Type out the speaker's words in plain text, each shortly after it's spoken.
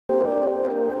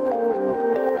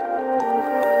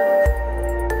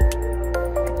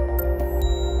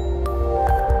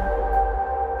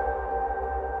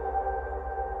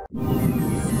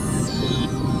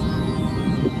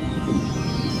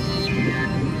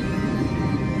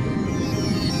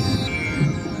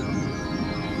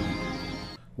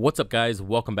What's up guys,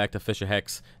 welcome back to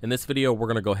FishOfHex. In this video we're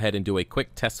going to go ahead and do a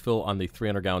quick test fill on the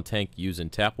 300 gallon tank using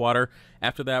tap water.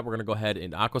 After that we're going to go ahead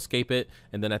and aquascape it,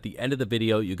 and then at the end of the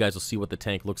video you guys will see what the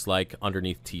tank looks like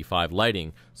underneath T5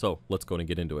 lighting. So let's go and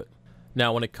get into it.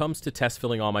 Now, when it comes to test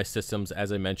filling all my systems,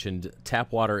 as I mentioned,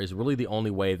 tap water is really the only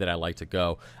way that I like to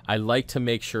go. I like to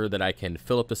make sure that I can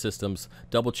fill up the systems,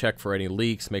 double check for any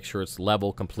leaks, make sure it's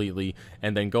level completely,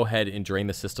 and then go ahead and drain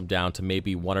the system down to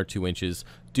maybe 1 or 2 inches,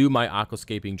 do my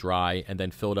aquascaping dry, and then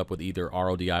fill it up with either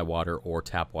RODI water or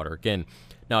tap water again.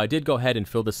 Now, I did go ahead and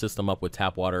fill the system up with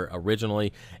tap water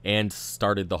originally and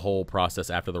started the whole process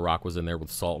after the rock was in there with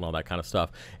salt and all that kind of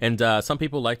stuff. And some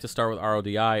people like to start with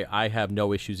RODI. I have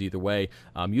no issues either way.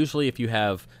 Usually if you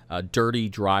have dirty,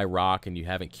 dry rock and you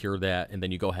haven't cured that, and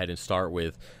then you go ahead and start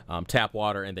with tap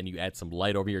water and then you add some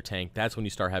light over your tank, that's when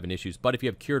you start having issues. But if you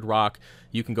have cured rock,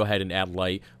 you can go ahead and add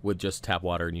light with just tap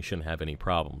water and you shouldn't have any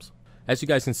problems. As you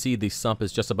guys can see, the sump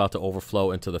is just about to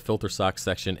overflow into the filter sock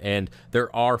section, and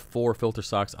there are 4 filter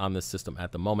socks on this system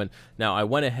at the moment. Now, I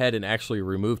went ahead and actually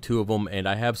removed 2 of them, and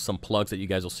I have some plugs that you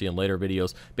guys will see in later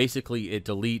videos. Basically, it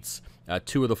deletes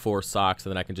 2 of the 4 socks,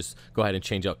 and then I can just go ahead and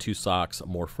change out 2 socks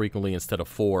more frequently instead of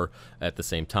 4 at the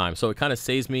same time. So it kind of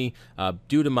saves me,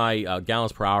 due to my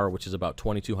gallons per hour, which is about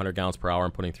 2,200 gallons per hour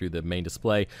I'm putting through the main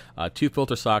display, 2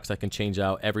 filter socks I can change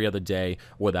out every other day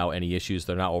without any issues.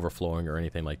 They're not overflowing or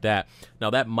anything like that. Now,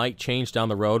 that might change down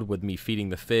the road with me feeding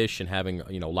the fish and having,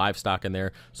 you know, livestock in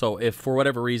there. So if for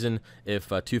whatever reason,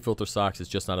 if 2 filter socks is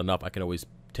just not enough, I can always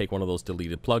take one of those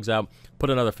deleted plugs out, put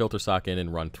another filter sock in,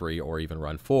 and run 3 or even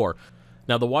run 4.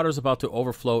 Now, the water is about to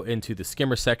overflow into the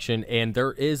skimmer section, and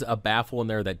there is a baffle in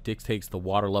there that dictates the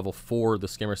water level for the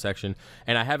skimmer section,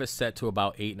 and I have it set to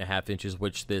about 8.5 inches,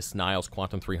 which this Niles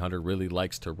Quantum 300 really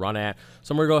likes to run at.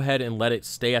 So I'm going to go ahead and let it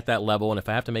stay at that level, and if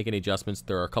I have to make any adjustments,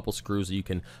 there are a couple screws that you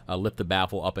can lift the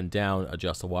baffle up and down,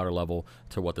 adjust the water level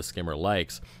to what the skimmer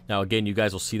likes. Now, again, you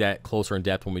guys will see that closer in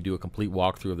depth when we do a complete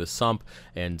walkthrough of this sump,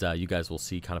 and you guys will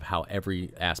see kind of how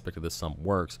every aspect of this sump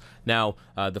works. Now,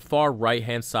 the far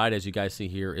right-hand side, as you guys see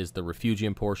here, is the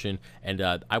refugium portion, and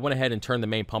I went ahead and turned the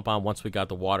main pump on once we got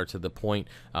the water to the point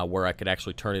where I could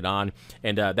actually turn it on,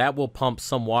 and that will pump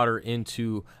some water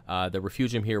into the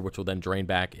refugium here, which will then drain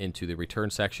back into the return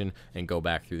section and go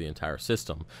back through the entire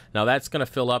system. Now, that's going to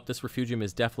fill up. This refugium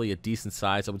is definitely a decent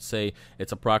size. I would say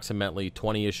it's approximately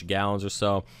 20-ish gallons or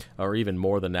so, or even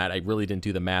more than that. I really didn't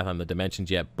do the math on the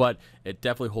dimensions yet, but it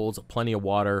definitely holds plenty of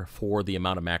water for the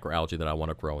amount of macroalgae that I want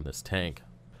to grow in this tank.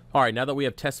 All right, now that we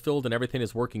have test filled and everything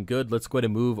is working good, let's go ahead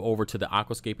and move over to the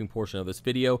aquascaping portion of this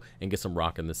video and get some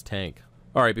rock in this tank.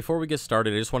 All right, before we get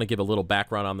started, I just want to give a little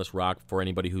background on this rock for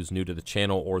anybody who's new to the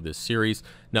channel or this series.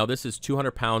 Now, this is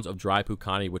 200 pounds of dry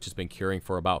pukani, which has been curing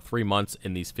for about 3 months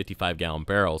in these 55-gallon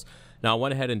barrels. Now, I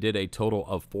went ahead and did a total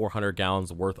of 400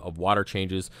 gallons worth of water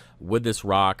changes with this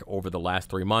rock over the last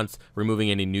 3 months,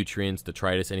 removing any nutrients,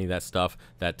 detritus, any of that stuff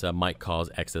that might cause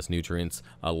excess nutrients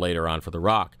later on for the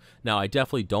rock. Now, I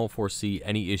definitely don't foresee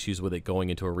any issues with it going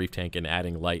into a reef tank and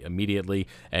adding light immediately.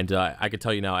 And I can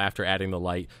tell you now, after adding the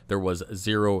light, there was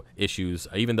 0 issues.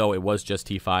 Even though it was just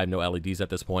T5, no LEDs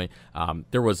at this point,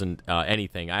 there wasn't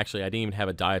anything. Actually, I didn't even have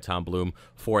a diatom bloom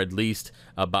for at least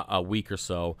about a week or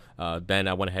so. Then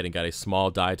I went ahead and got a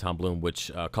small diatom bloom, which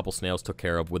a couple snails took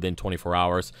care of within 24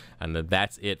 hours. And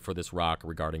that's it for this rock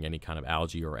regarding any kind of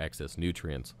algae or excess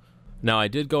nutrients. Now, I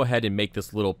did go ahead and make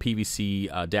this little PVC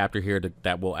adapter here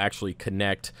that will actually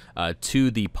connect to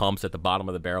the pumps at the bottom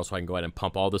of the barrel, so I can go ahead and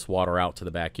pump all this water out to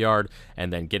the backyard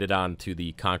and then get it onto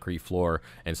the concrete floor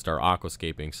and start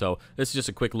aquascaping. So this is just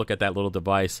a quick look at that little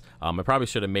device. I probably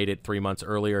should have made it 3 months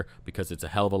earlier because it's a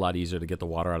hell of a lot easier to get the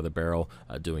water out of the barrel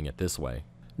doing it this way.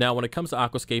 Now, when it comes to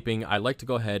aquascaping, I like to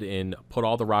go ahead and put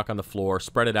all the rock on the floor,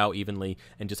 spread it out evenly,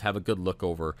 and just have a good look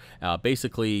over.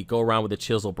 Basically, go around with a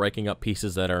chisel, breaking up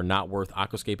pieces that are not worth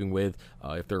aquascaping with.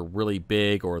 If they're really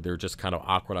big or they're just kind of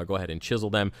awkward, I'll go ahead and chisel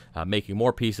them, making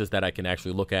more pieces that I can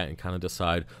actually look at and kind of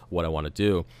decide what I want to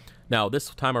do. Now, this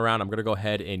time around, I'm going to go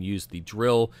ahead and use the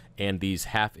drill and these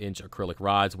 1/2-inch acrylic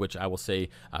rods, which I will say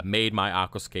made my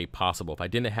aquascape possible. If I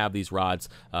didn't have these rods,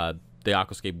 the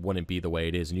aquascape wouldn't be the way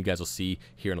it is, and you guys will see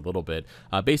here in a little bit.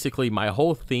 Basically, my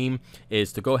whole theme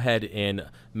is to go ahead and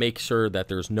make sure that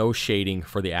there's no shading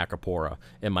for the acropora.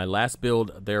 In my last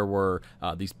build, there were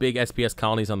these big SPS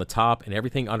colonies on the top, and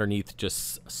everything underneath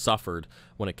just suffered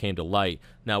when it came to light.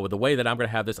 Now, with the way that I'm going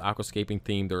to have this aquascaping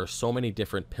theme, there are so many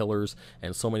different pillars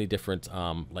and so many different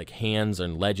like hands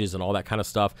and ledges and all that kind of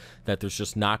stuff that there's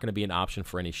just not going to be an option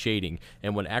for any shading.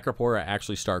 And when acropora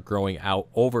actually start growing out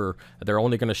over, they're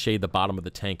only going to shade the bottom of the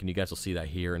tank, and you guys will see that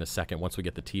here in a second once we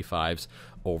get the T5s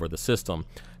over the system.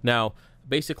 Now,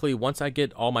 Basically, once I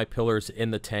get all my pillars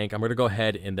in the tank, I'm going to go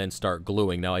ahead and then start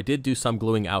gluing. Now, I did do some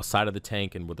gluing outside of the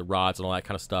tank and with the rods and all that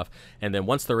kind of stuff. And then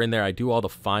once they're in there, I do all the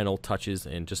final touches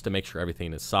and just to make sure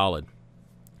everything is solid.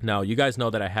 Now, you guys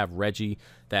know that I have Reggie,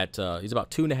 that he's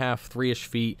about 2.5, 3-ish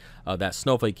feet, that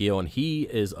snowflake eel, and he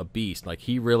is a beast. Like,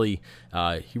 he really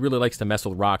likes to mess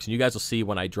with rocks. And you guys will see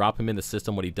when I drop him in the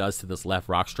system what he does to this left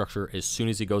rock structure. As soon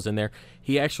as he goes in there,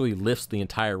 he actually lifts the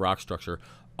entire rock structure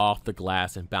off the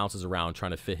glass and bounces around trying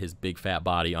to fit his big fat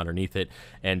body underneath it.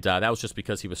 And that was just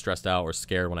because he was stressed out or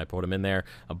scared when I put him in there.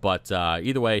 But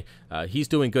either way, he's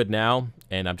doing good now,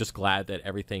 and I'm just glad that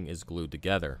everything is glued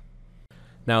together.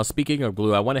 Now, speaking of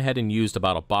glue, I went ahead and used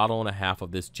about 1.5 bottles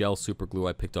of this gel super glue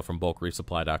I picked up from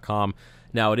bulkreefsupply.com.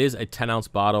 Now, it is a 10-ounce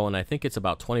bottle, and I think it's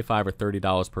about $25 or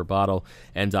 $30 per bottle.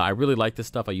 And I really like this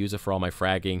stuff. I use it for all my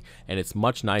fragging, and it's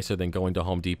much nicer than going to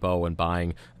Home Depot and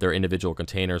buying their individual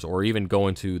containers, or even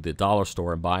going to the dollar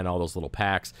store and buying all those little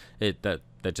packs. That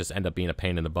just end up being a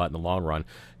pain in the butt in the long run.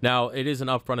 Now, it is an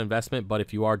upfront investment, but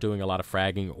if you are doing a lot of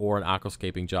fragging or an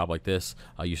aquascaping job like this,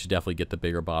 you should definitely get the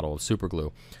bigger bottle of super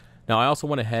glue. Now, I also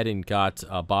went ahead and got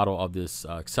a bottle of this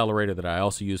accelerator that I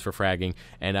also use for fragging,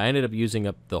 and I ended up using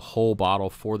up the whole bottle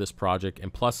for this project,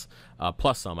 and plus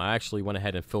some. I actually went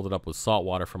ahead and filled it up with salt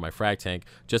water for my frag tank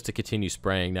just to continue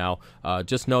spraying. Now,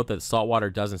 just note that salt water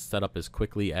doesn't set up as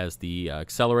quickly as the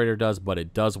accelerator does, but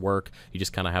it does work. You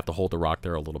just kind of have to hold the rock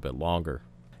there a little bit longer.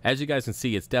 As you guys can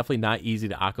see, it's definitely not easy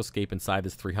to aquascape inside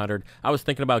this 300. I was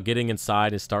thinking about getting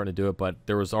inside and starting to do it, but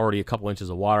there was already a couple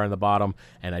inches of water in the bottom,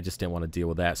 and I just didn't want to deal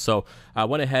with that. So I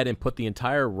went ahead and put the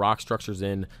entire rock structures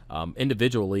in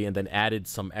individually, and then added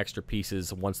some extra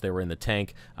pieces once they were in the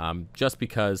tank, just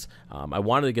because I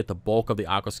wanted to get the bulk of the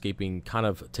aquascaping kind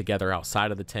of together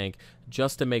outside of the tank,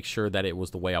 just to make sure that it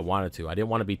was the way I wanted to. I didn't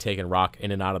want to be taking rock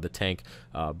in and out of the tank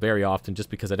very often,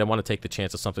 just because I didn't want to take the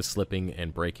chance of something slipping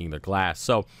and breaking the glass.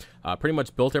 So pretty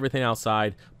much built everything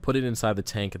outside, put it inside the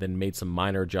tank, and then made some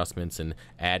minor adjustments and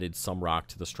added some rock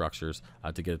to the structures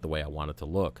to get it the way I wanted to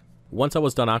look. Once I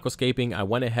was done aquascaping, I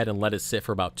went ahead and let it sit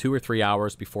for about 2 or 3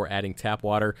 hours before adding tap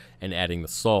water and adding the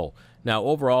sole. Now,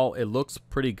 overall, it looks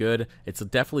pretty good. It's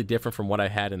definitely different from what I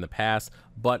had in the past,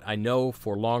 but I know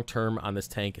for long term on this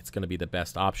tank, it's going to be the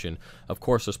best option. Of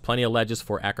course, there's plenty of ledges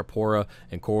for acropora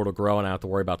and coral to grow, and I don't have to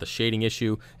worry about the shading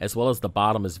issue, as well as the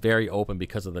bottom is very open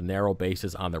because of the narrow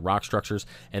bases on the rock structures,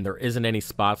 and there isn't any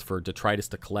spots for detritus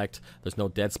to collect. There's no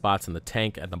dead spots in the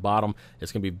tank at the bottom.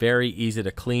 It's going to be very easy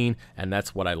to clean, and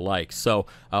that's what I like. So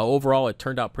overall, it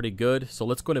turned out pretty good. So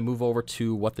let's go ahead and move over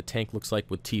to what the tank looks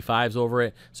like with T5s over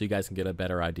it, so you guys can get a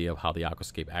better idea of how the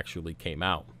aquascape actually came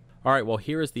out. Alright, well,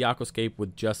 here is the aquascape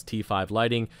with just T5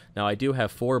 lighting. Now, I do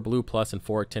have 4 blue plus and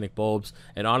 4 actinic bulbs,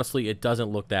 and honestly, it doesn't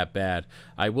look that bad.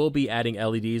 I will be adding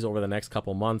LEDs over the next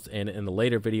couple months, and in the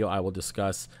later video, I will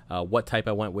discuss what type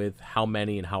I went with, how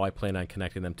many, and how I plan on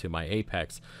connecting them to my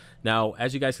apex. Now,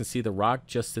 as you guys can see, the rock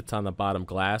just sits on the bottom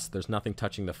glass. There's nothing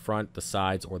touching the front, the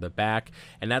sides, or the back,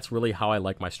 and that's really how I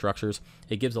like my structures.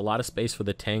 It gives a lot of space for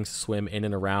the tanks to swim in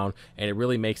and around, and it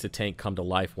really makes the tank come to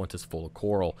life once it's full of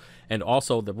coral. And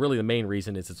also, really the main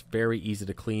reason is it's very easy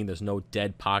to clean. There's no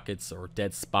dead pockets or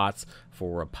dead spots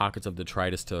for pockets of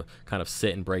detritus to kind of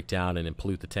sit and break down and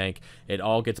pollute the tank. It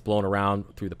all gets blown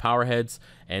around through the power heads.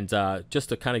 And just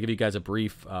to kind of give you guys a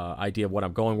brief idea of what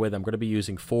I'm going with, I'm going to be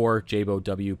using 4 Jabo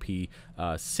WP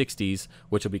 60s,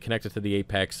 which will be connected to the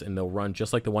apex, and they'll run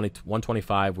just like the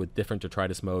 125 with different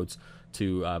detritus modes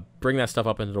to bring that stuff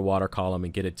up into the water column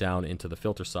and get it down into the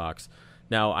filter socks.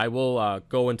 Now, I will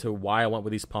go into why I went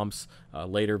with these pumps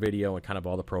later video and kind of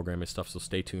all the programming stuff, so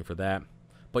stay tuned for that.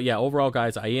 But yeah, overall,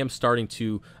 guys, I am starting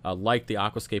to like the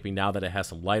aquascaping now that it has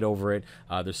some light over it.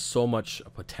 There's so much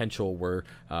potential where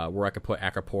I could put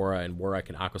acropora and where I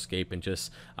can aquascape, and just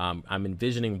I'm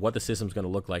envisioning what the system's going to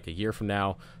look like a year from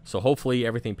now. So hopefully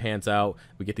everything pans out.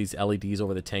 We get these LEDs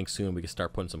over the tank soon. We can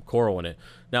start putting some coral in it.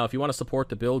 Now, if you want to support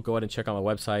the build, go ahead and check out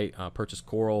my website, purchase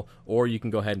coral, or you can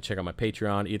go ahead and check out my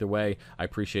Patreon. Either way, I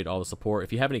appreciate all the support.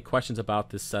 If you have any questions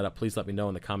about this setup, please let me know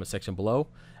in the comment section below,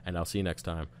 and I'll see you next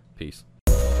time. Peace.